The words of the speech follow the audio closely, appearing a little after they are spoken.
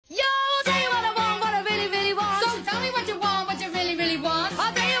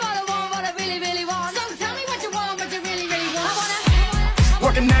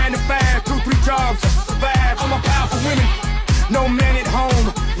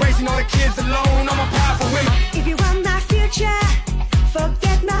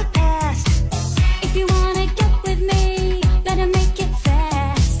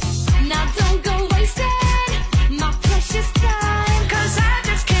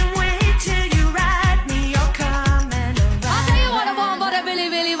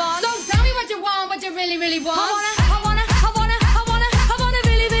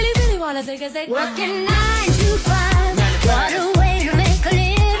because they working 9 to 5. What a way to make a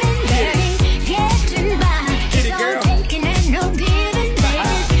living, baby. Getting by. It's all taking and no giving. They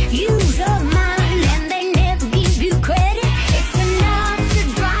just use your mind and they never give you credit. It's enough to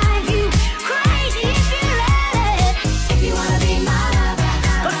drive you crazy if you let it. If you wanna be my lover,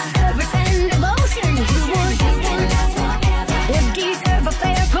 for service and devotion, you would do it forever. Would deserve a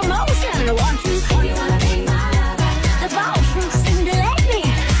fair promotion. I want you. If you wanna be my lover, the boss will seem to let me.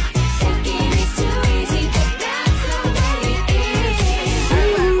 Thinking it's too easy, but that's the way it is.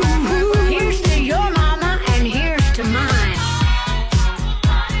 Here's to your mama and here's to mine.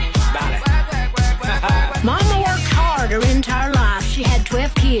 Mama worked hard her entire life. She had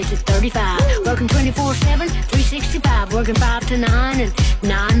 12 kids at 35. Working 24/7, 365. Working 5 to 9 and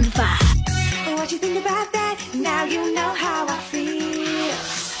 9 to 5. What you think about that? Now you know how I feel.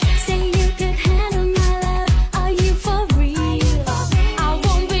 Say you could handle my love. Are you for real? I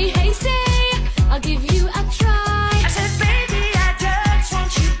won't be hasty. I'll give you a try. I said, baby, I just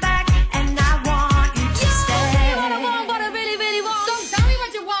want you back, and I want you to stay. Say what I want, what I really, really want. So tell me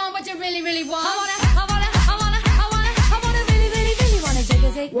what you want, what you really, really want. I wanna really, really, really wanna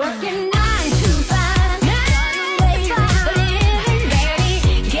zig. Working 9 to 5. What a way to make a living, baby.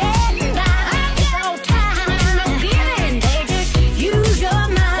 Getting by. It's all time and no giving. They just use your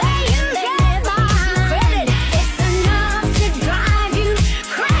mind. They never give you credit. It's enough to drive you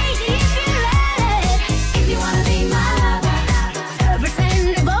crazy if you let it. If you wanna be my lover, Service and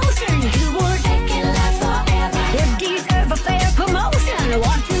devotion, you would make it last forever. would deserve a fair promotion. I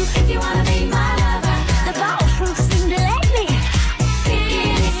want to. If you wanna be my lover, The boss will seem to let me.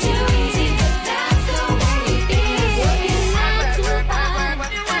 thinking it's too easy, but that's the way it is. Working 9 to 5.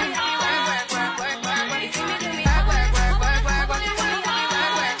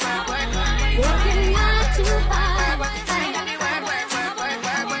 Working 9 to 5.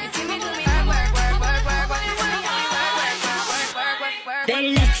 They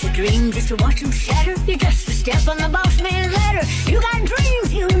let you dream just to watch them shatter. You're just a step on the boss man's ladder. You got dreams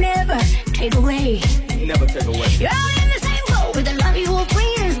you never take away. Never take away. You're only